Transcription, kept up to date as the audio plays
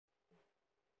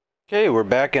Okay, we're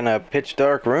back in a pitch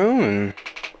dark room and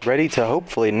ready to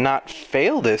hopefully not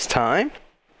fail this time.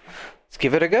 Let's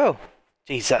give it a go.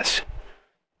 Jesus.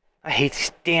 I hate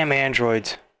these damn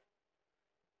androids.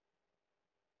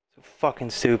 So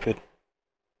fucking stupid.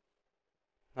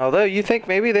 Although, you think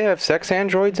maybe they have sex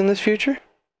androids in this future?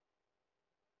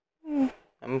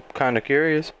 I'm kinda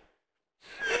curious.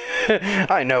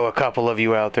 I know a couple of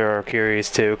you out there are curious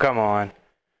too, come on.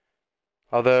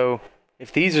 Although,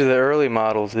 if these are the early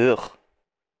models, ugh.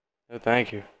 No,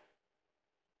 thank you.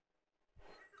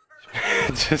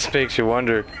 It just makes you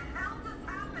wonder.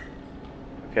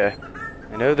 Okay.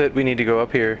 I know that we need to go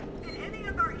up here.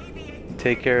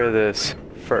 Take care of this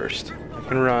first. I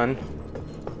can run.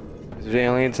 The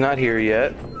alien's not here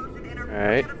yet.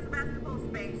 Alright.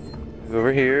 Go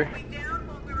over here.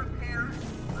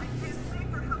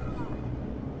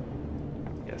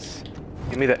 Yes.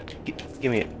 Give me that.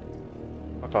 Give me it.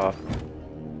 Fuck off.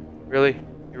 Really?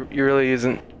 You really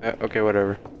isn't... okay,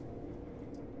 whatever.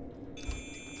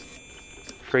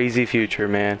 Crazy future,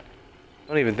 man. I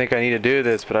don't even think I need to do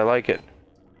this, but I like it.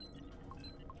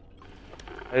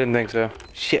 I didn't think so.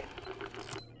 Shit.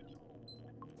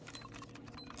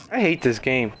 I hate this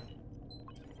game.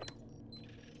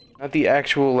 Not the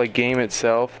actual, like, game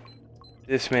itself.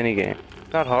 This minigame.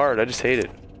 It's not hard, I just hate it.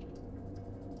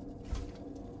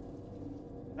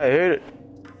 I hate it.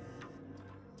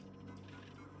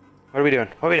 What are we doing?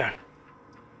 What are we doing?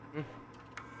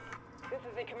 This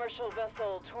is the commercial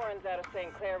vessel Torrens out of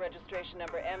St. Clair, registration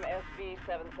number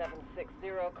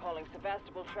MSV7760, calling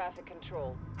Sevastopol Traffic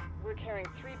Control. We're carrying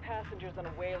 3 passengers on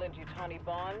a Wayland Yutani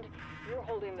bond. You're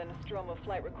holding the Nostromo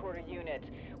flight recorder unit.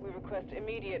 We request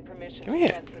immediate permission to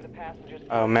transfer the passengers.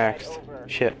 Oh, maxed.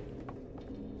 Shit.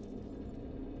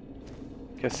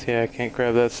 Guess, yeah, I can't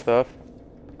grab that stuff.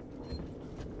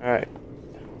 Alright.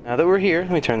 Now that we're here,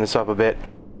 let me turn this up a bit.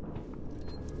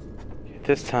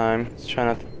 This time, let's try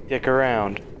not to dick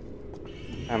around.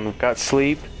 I've got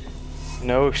sleep.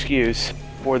 No excuse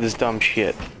for this dumb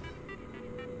shit.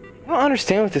 I don't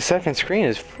understand what the second screen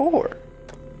is for.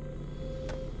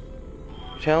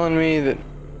 You're telling me that...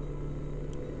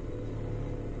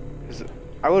 Cause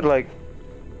I would like...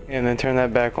 and then turn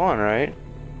that back on, right?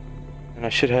 And I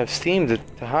should have Steam to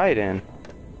hide in.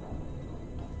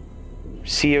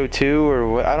 CO2 or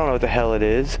what? I don't know what the hell it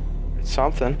is. It's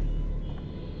something.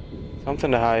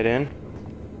 Something to hide in.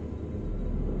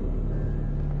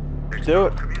 Do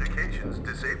it. Communications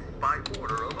disabled by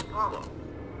order of Apollo.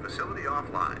 Facility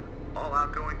offline. All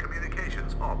outgoing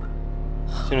communications halted.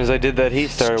 As soon as I did that, he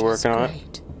started working on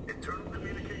it. Internal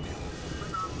communications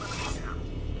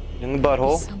In the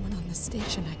butthole. Someone on the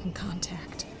station I can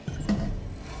contact.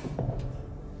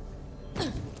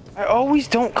 I always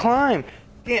don't climb.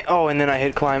 Yeah. Oh, and then I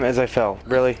hit climb as I fell.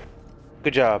 Really?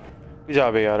 Good job. Good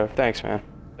job, Ayato. Thanks, man.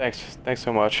 Thanks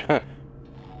so much. Alright,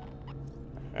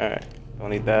 don't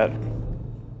need that.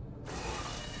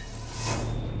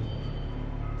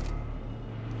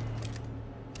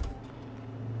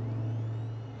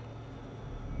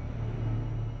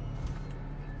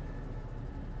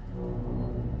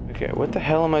 Okay, what the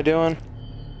hell am I doing?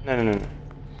 No.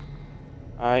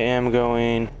 I am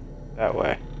going that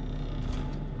way.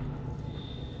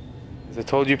 As I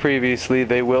told you previously,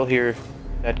 they will hear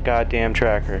that goddamn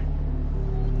tracker.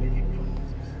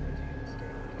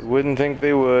 You wouldn't think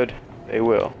they would. They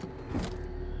will.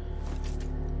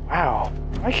 Wow.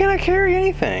 Why can't I carry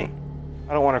anything?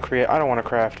 I don't want to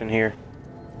craft in here.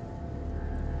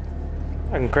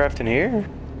 I can craft in here?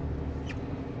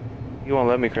 You won't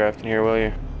let me craft in here, will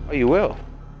you? Oh, you will.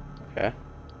 Okay.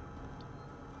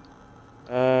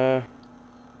 Oh,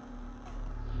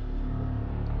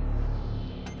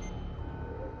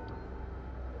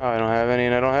 I don't have any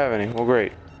and I don't have any. Well,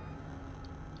 great.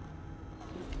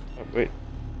 Oh, wait.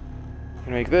 I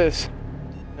can make this.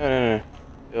 No.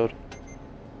 Build.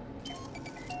 There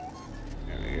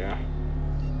we go.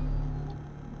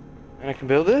 And I can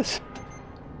build this.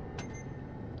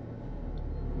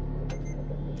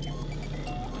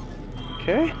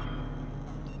 Okay.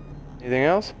 Anything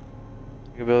else?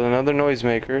 I can build another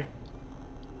noisemaker.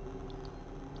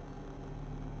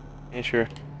 Yeah, sure. I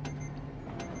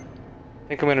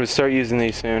think I'm gonna start using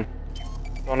these soon.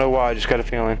 Don't know why, I just got a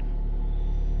feeling.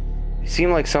 They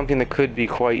seem like something that could be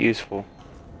quite useful.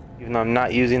 Even though I'm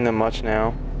not using them much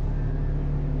now.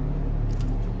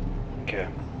 Okay.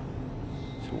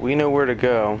 So we know where to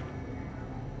go.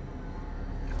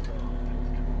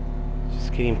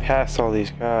 Just getting past all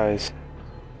these guys.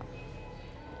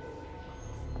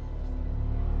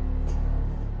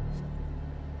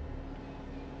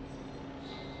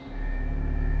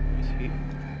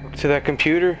 Up to that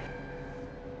computer.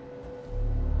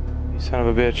 son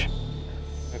of a bitch.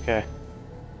 Okay.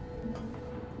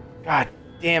 God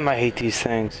damn, I hate these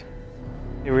things.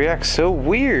 They react so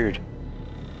weird.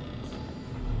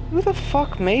 Who the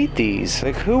fuck made these?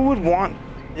 Like, who would want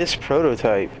this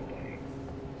prototype?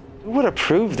 Who would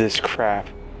approve this crap?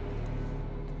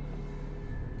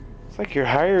 It's like you're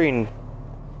hiring...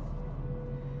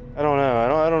 I don't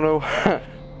know. I don't know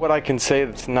what I can say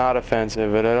that's not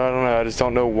offensive, but I don't know. I just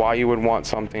don't know why you would want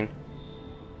something.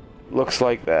 Looks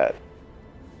like that.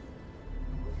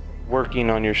 Working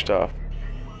on your stuff.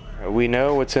 We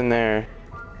know what's in there.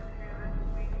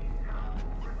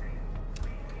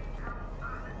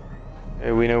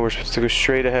 Okay, we know we're supposed to go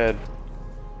straight ahead.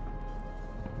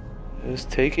 Just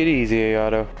take it easy,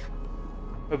 Ayato.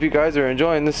 Hope you guys are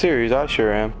enjoying the series. I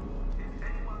sure am.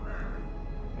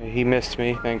 He missed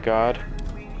me, thank God.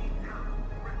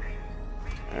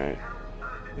 Alright.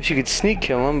 Wish you could sneak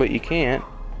kill him, but you can't.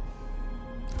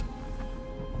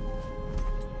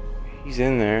 He's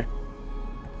in there.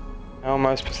 How am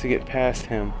I supposed to get past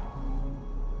him?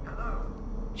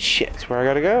 Shit, that's where I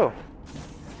gotta go.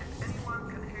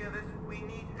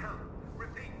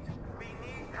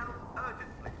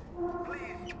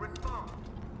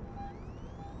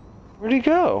 Where'd he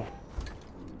go?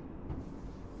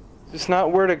 Is this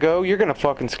not where to go? You're gonna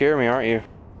fucking scare me, aren't you?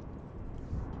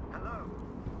 Hello?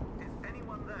 Is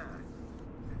anyone there?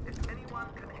 If anyone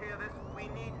can hear this, we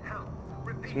need help.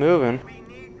 Repeat, He's moving. we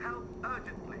need help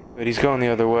urgently. But he's going the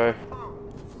other way.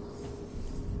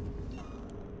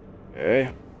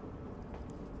 Okay.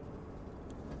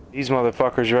 These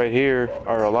motherfuckers right here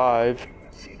are alive.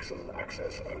 Seek some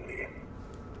access only.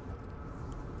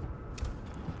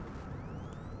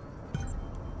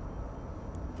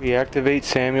 Reactivate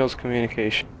Samuel's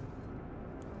communication.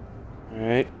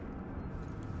 Alright.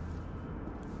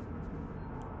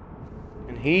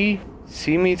 Can he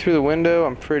see me through the window?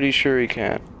 I'm pretty sure he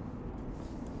can.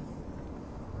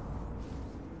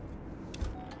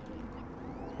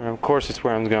 And of course it's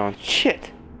where I'm going.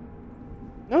 Shit!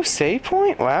 No save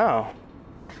point? Wow.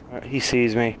 Alright, he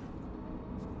sees me.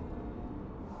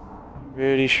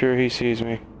 Pretty sure he sees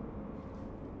me.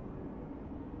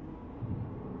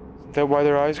 Is that why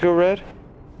their eyes go red?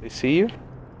 They see you?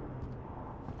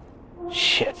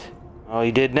 Shit. Oh,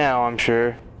 he did now, I'm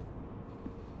sure.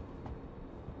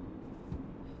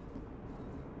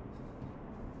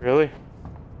 Really?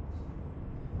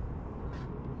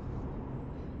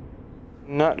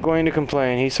 Not going to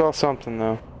complain. He saw something,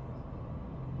 though.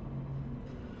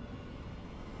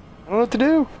 I don't know what to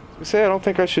do. As I say, I don't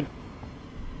think I should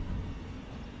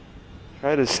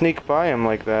try to sneak by him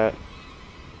like that.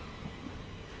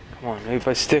 Come on, maybe if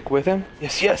I stick with him?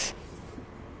 Yes, yes!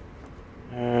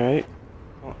 Alright.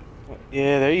 Oh,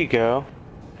 yeah, there you go.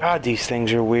 God, these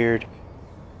things are weird.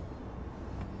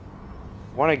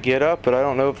 I want to get up, but I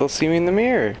don't know if they'll see me in the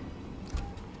mirror.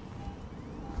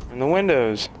 In the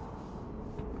windows.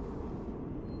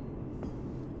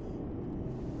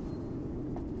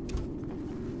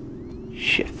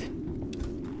 Shit.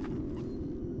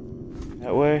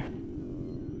 That way?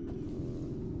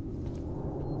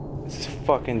 This is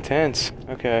fucking tense.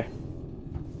 Okay.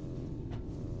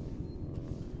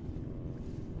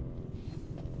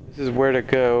 This is where to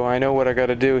go. I know what I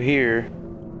gotta do here.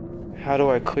 How do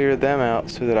I clear them out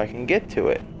so that I can get to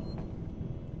it?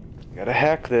 I gotta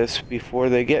hack this before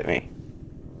they get me.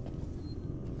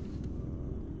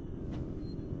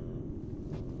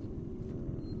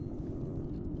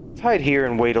 Let's hide here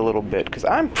and wait a little bit, because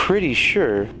I'm pretty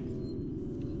sure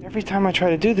every time I try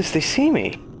to do this, they see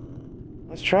me.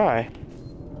 Let's try.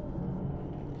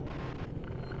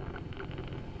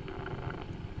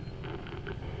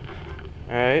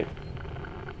 Alright.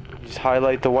 Just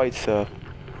highlight the white stuff.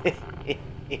 What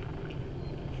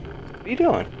are you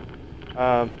doing?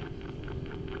 Come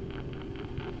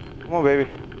on, baby.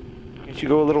 Can't you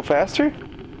go a little faster?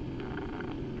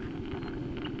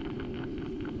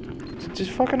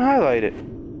 Just fucking highlight it.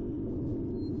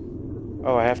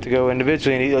 Oh, I have to go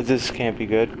individually and this can't be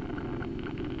good.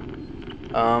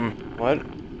 What?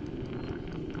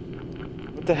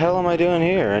 What the hell am I doing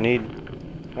here? I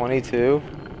need 22.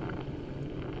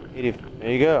 80.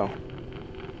 There you go.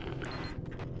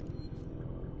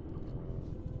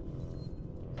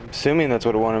 I'm assuming that's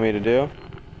what it wanted me to do.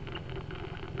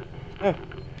 Oh.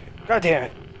 God damn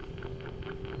it.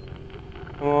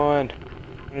 Come on.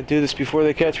 I'm gonna do this before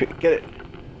they catch me. Get it.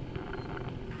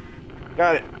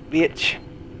 Got it, bitch.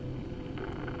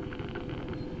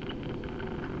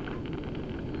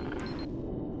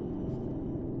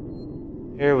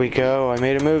 Here we go. I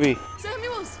made a movie.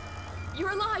 Samuels! You're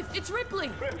alive! It's Ripley!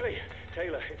 Ripley!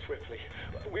 Taylor, it's Ripley.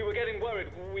 We were getting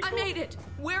worried. I made it!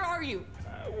 Where are you?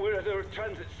 We're at a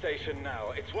transit station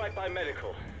now. It's right by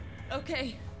medical.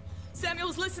 Okay.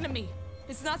 Samuels, listen to me.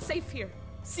 It's not safe here.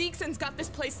 Seegson's got this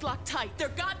place locked tight. Their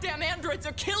goddamn androids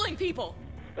are killing people.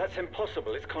 That's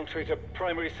impossible. It's contrary to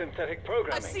primary synthetic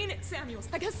programming. I've seen it, Samuels.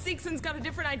 I guess Seegson's got a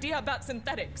different idea about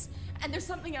synthetics. And there's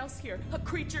something else here. A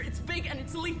creature. It's big and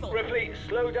it's lethal. Ripley,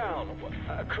 slow down.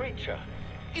 A creature?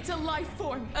 It's a life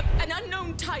form. An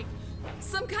unknown type.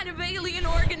 Some kind of alien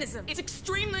organism. It's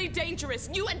extremely dangerous.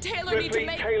 You and Taylor need to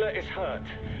make... Ripley, Taylor is hurt.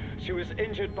 She was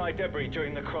injured by debris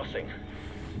during the crossing.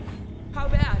 How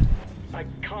bad? I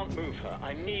can't move her.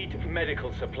 I need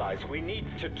medical supplies. We need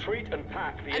to treat and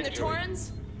pack the And injury. the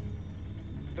Torrens?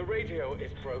 The radio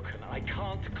is broken. I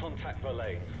can't contact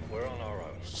Verlaine. We're on our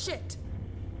own. Shit.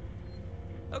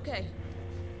 Okay.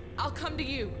 I'll come to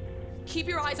you. Keep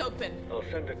your eyes open. I'll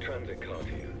send a transit car to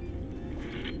you.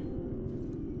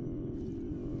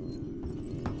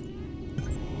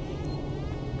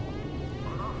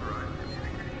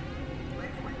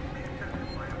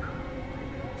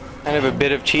 Kind of a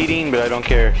bit of cheating, but I don't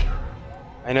care.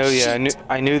 I know, yeah,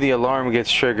 I knew the alarm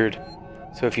gets triggered.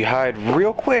 So if you hide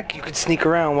real quick, you can sneak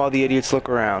around while the idiots look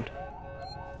around.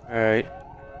 Alright.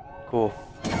 Cool.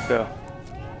 Let's go.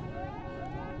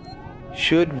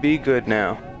 Should be good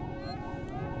now.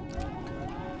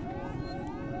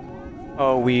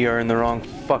 Oh, we are in the wrong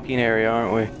fucking area,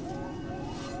 aren't we?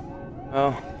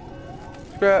 Oh.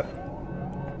 Scrap.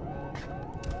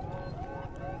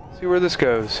 See where this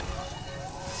goes.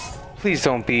 Please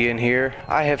don't be in here.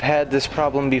 I have had this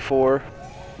problem before.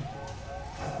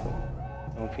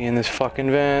 Don't be in this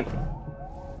fucking vent.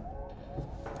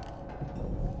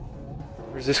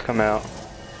 Where's this come out?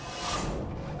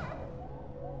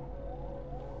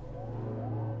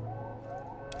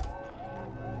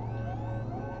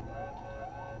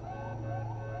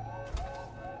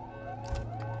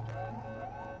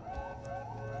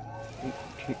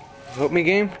 Can you help me,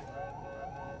 game?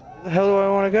 Where the hell do I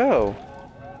want to go?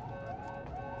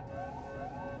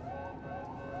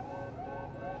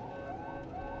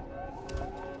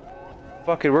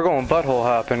 Fuck it, we're going butthole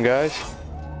hopping, guys.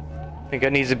 I think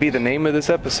that needs to be the name of this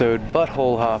episode,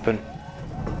 butthole hopping.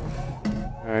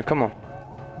 Alright, come on.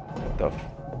 What the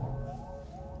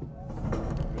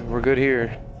we're good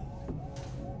here.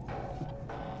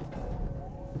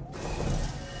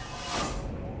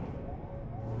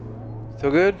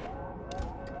 Still good?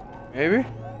 Maybe?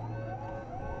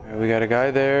 Alright, we got a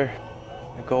guy there.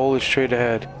 The goal is straight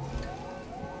ahead.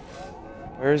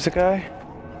 Where's the guy?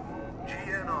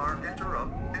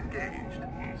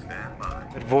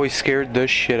 That voice scared the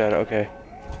shit out of. Okay.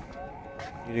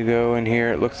 Need to go in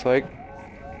here, it looks like.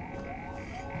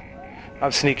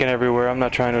 I'm sneaking everywhere. I'm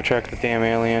not trying to attract the damn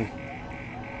alien.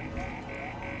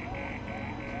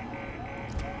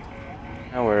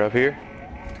 Now we're up here.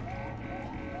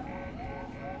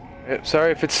 Yep,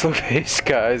 sorry if it's slow paced,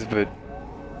 guys, but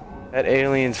that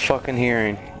alien's fucking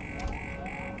hearing.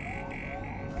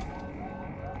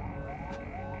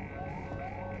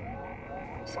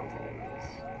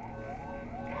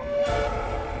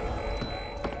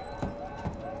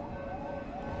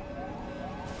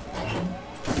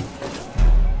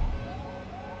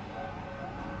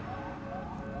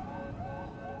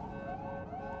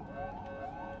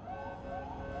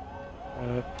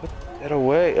 Put that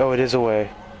away. Oh, it is away.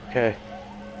 Okay.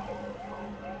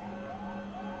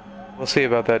 We'll see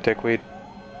about that, dickweed.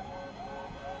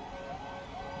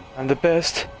 I'm the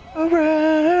best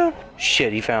around.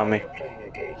 Shit, he found me.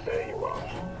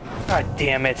 God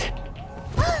damn it.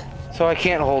 So I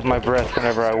can't hold my breath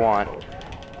whenever I want.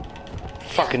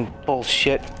 Fucking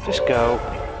bullshit. Just go.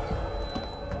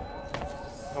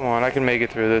 Come on, I can make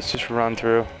it through this. Just run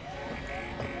through.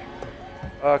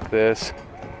 Fuck this.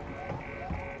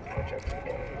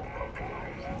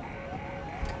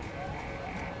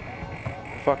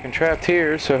 Fucking trapped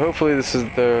here, so hopefully this is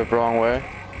the wrong way.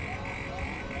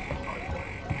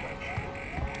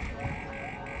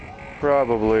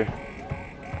 Probably.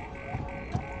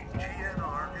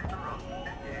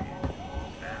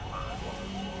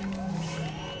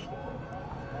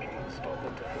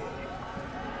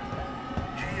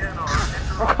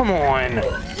 Oh, come on!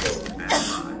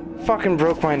 Fucking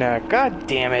broke my neck. God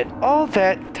damn it. All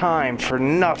that time for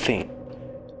nothing.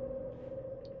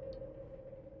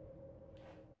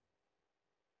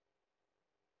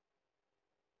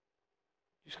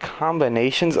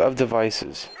 Combinations of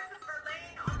devices.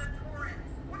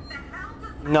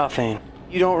 Nothing.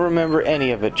 You don't remember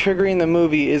any of it. Triggering the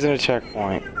movie isn't a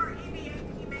checkpoint.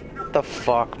 What the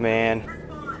fuck, man?